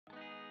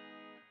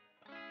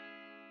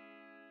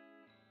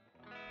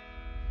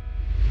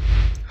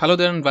Hello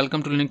there and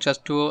welcome to Linux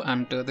Just Tour,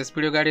 and this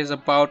video guide is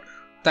about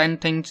 10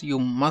 things you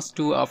must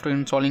do after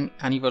installing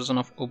any version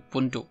of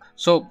Ubuntu.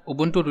 So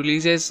Ubuntu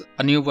releases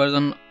a new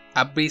version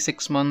every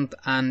 6 months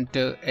and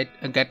it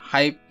get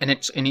hype in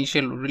its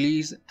initial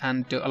release,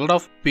 and a lot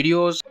of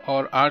videos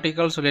or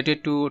articles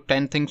related to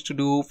 10 things to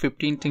do,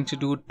 15 things to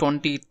do,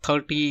 20,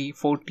 30,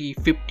 40,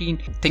 15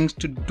 things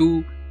to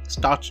do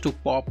starts to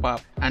pop up,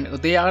 and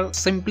they are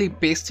simply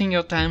wasting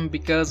your time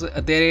because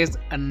there is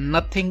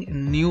nothing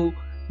new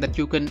that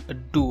you can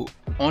do.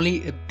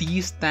 Only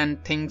these 10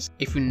 things.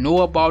 If you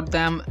know about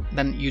them,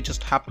 then you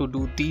just have to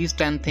do these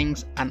 10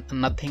 things and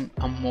nothing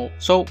more.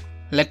 So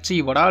let's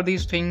see what are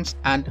these things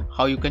and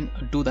how you can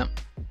do them.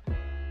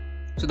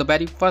 So the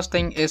very first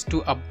thing is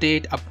to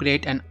update,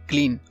 upgrade and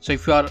clean. So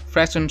if you are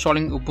fresh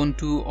installing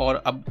Ubuntu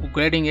or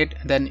upgrading it,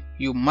 then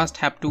you must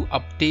have to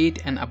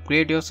update and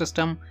upgrade your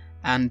system,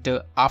 and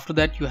after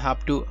that you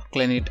have to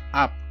clean it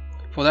up.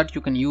 For that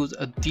you can use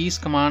these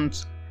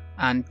commands,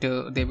 and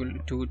they will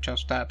do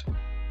just that.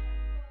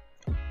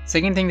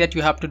 Second thing that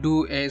you have to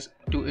do is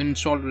to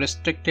install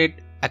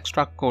restricted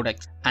extra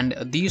codecs, and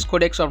these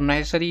codecs are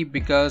necessary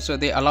because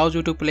they allows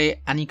you to play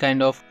any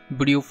kind of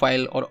video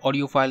file or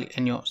audio file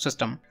in your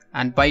system,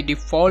 and by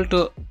default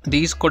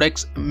these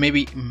codecs may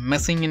be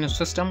missing in your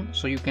system,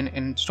 so you can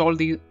install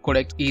these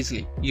codecs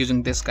easily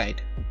using this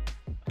guide.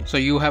 So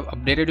you have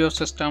updated your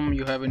system,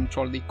 you have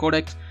installed the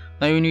codecs.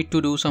 Now you need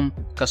to do some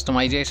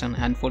customization,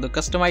 and for the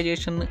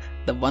customization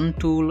the one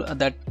tool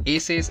that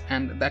aces,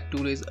 and that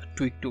tool is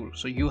tweak tool.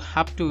 So you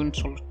have to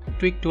install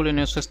tweak tool in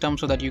your system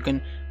so that you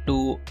can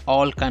do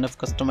all kind of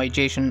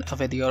customization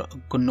with your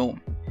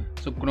Gnome.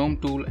 So Gnome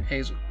tool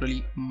is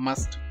really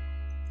must.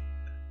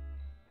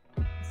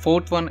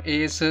 Fourth one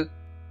is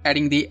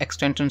adding the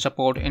extension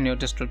support in your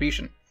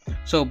distribution.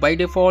 So by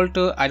default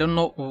I don't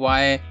know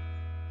why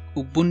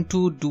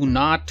Ubuntu do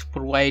not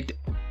provide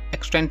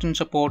extension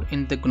support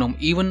in the Gnome.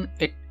 Even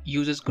it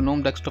uses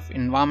Gnome desktop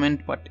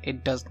environment, but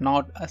it does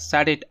not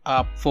set it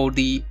up for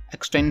the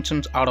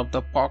extensions out of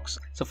the box.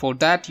 So for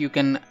that you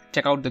can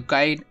check out the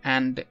guide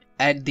and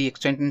add the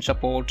extension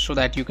support so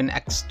that you can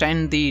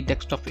extend the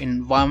desktop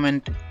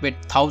environment with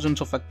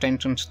thousands of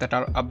extensions that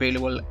are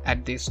available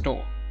at the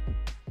store.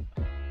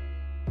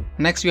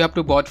 Next you have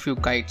to bought few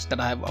guides that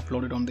I have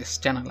uploaded on this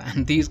channel,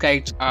 and these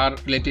guides are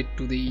related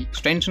to the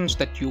extensions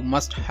that you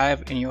must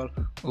have in your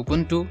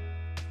Ubuntu.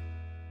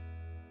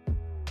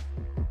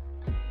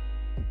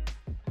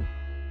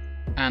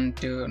 And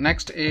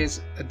next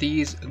is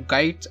these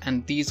guides,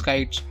 and these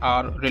guides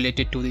are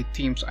related to the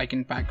themes,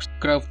 icon packs,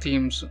 curve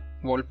themes,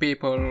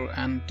 wallpaper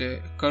and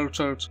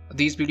cursors.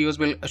 These videos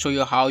will show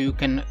you how you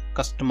can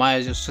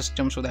customize your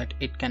system so that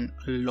it can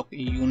look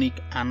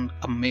unique and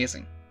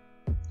amazing.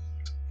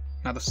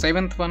 Now the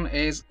seventh one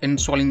is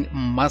installing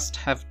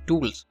must-have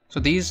tools.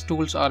 So these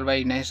tools are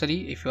very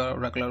necessary if you are a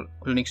regular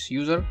Linux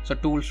user. So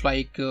tools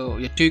like your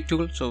tweak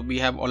tool. So we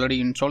have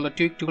already installed the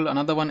tweak tool.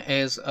 Another one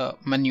is a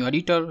menu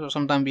editor. So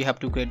sometimes we have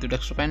to create the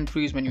desktop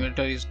entries. Menu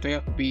editor is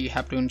there. We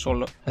have to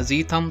install a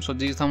ZThumb. So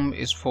ZThumb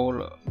is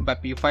for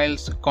WebP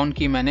files.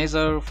 Concrete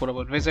manager for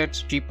our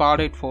widgets.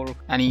 Gparted for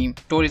any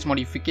storage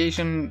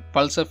modification.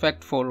 Pulse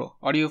effect for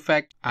audio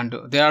effect. And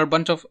there are a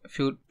bunch of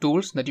few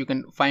tools that you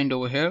can find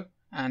over here,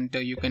 and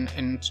you can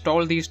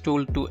install these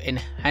tools to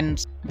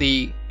enhance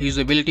the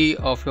usability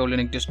of your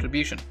Linux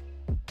distribution.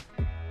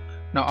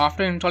 Now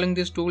after installing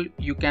this tool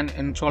you can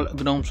install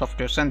Gnome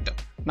Software Center.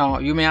 Now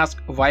you may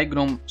ask why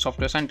Gnome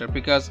Software Center,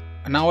 because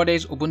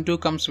nowadays Ubuntu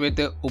comes with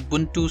the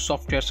Ubuntu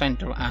Software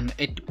Center and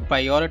it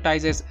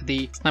prioritizes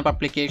the snap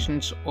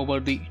applications over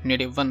the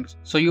native ones.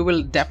 So you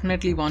will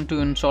definitely want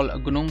to install a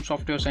Gnome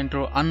Software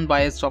Center,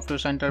 unbiased software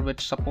center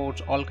which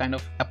supports all kind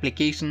of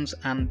applications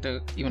and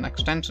even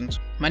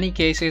extensions. Many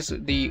cases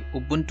the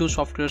Ubuntu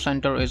Software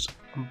Center is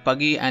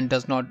buggy and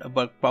does not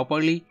work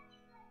properly.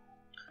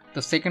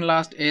 The second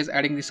last is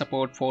adding the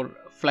support for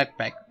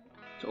Flatpak.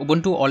 So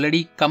Ubuntu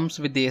already comes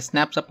with the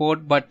snap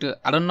support, but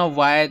I don't know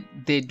why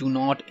they do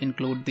not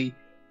include the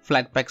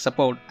Flatpak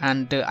support,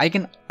 and I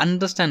can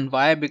understand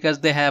why, because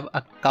they have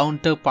a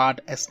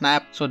counterpart, a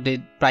snap, so they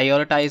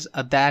prioritize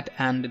that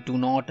and do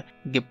not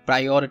give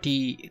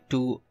priority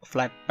to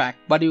Flatpak.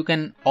 But you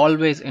can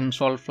always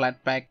install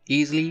Flatpak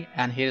easily,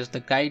 and here is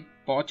the guide.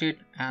 Watch it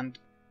and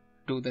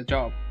do the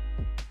job.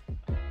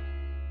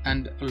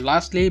 And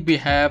lastly we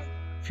have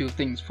few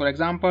things. For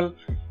example,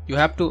 you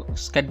have to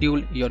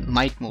schedule your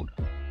night mode,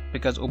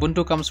 because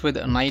Ubuntu comes with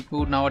a night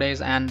mode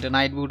nowadays, and the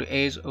night mode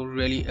is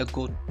really a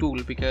good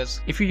tool, because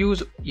if you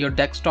use your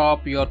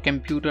desktop, your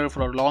computer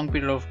for a long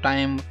period of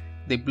time,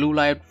 the blue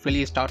light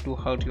really start to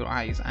hurt your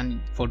eyes, and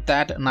for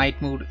that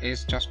night mode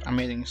is just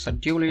amazing.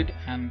 Schedule it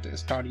and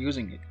start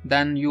using it.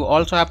 Then you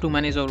also have to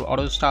manage your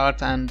auto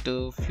starts and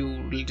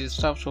few little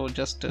stuff, so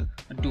just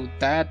do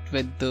that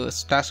with the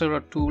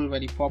Stasher tool,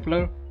 very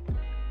popular.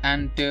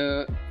 And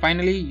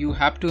finally, you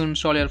have to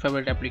install your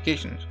favorite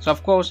applications. So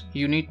of course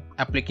you need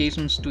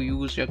applications to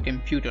use your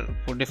computer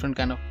for different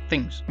kind of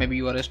things. Maybe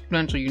you are a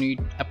student, so you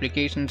need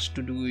applications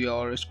to do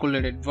your school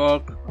related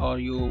work, or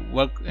you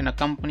work in a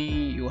company,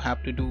 you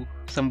have to do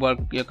some work,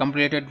 your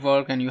company related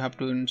work, and you have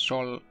to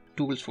install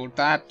tools for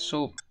that.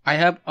 So I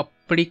have a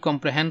pretty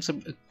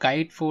comprehensive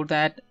guide for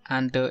that,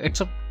 and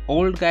it's a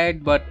old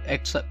guide, but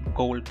it's a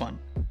gold one,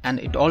 and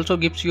it also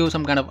gives you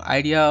some kind of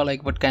idea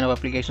like what kind of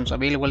applications are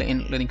available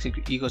in Linux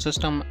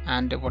ecosystem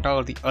and what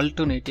are the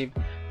alternative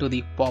to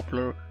the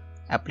popular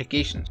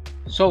applications.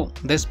 So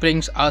this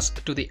brings us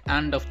to the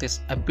end of this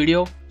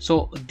video.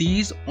 So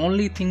these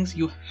only things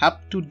you have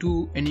to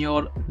do in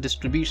your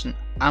distribution.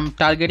 I'm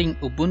targeting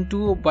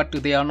Ubuntu, but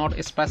they are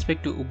not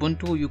specific to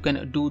Ubuntu. You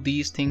can do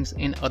these things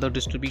in other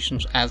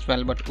distributions as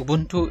well, but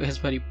Ubuntu is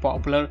very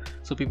popular,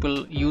 so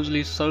people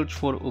usually search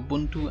for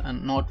Ubuntu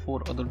and not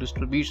for other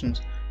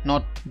distributions,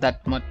 not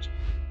that much.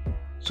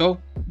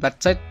 So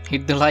that's it.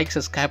 Hit the like,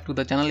 subscribe to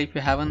the channel if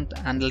you haven't,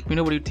 and let me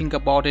know what you think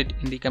about it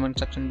in the comment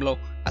section below.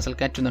 I'll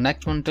catch you in the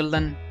next one. Till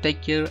then,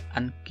 take care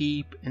and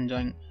keep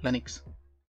enjoying Linux.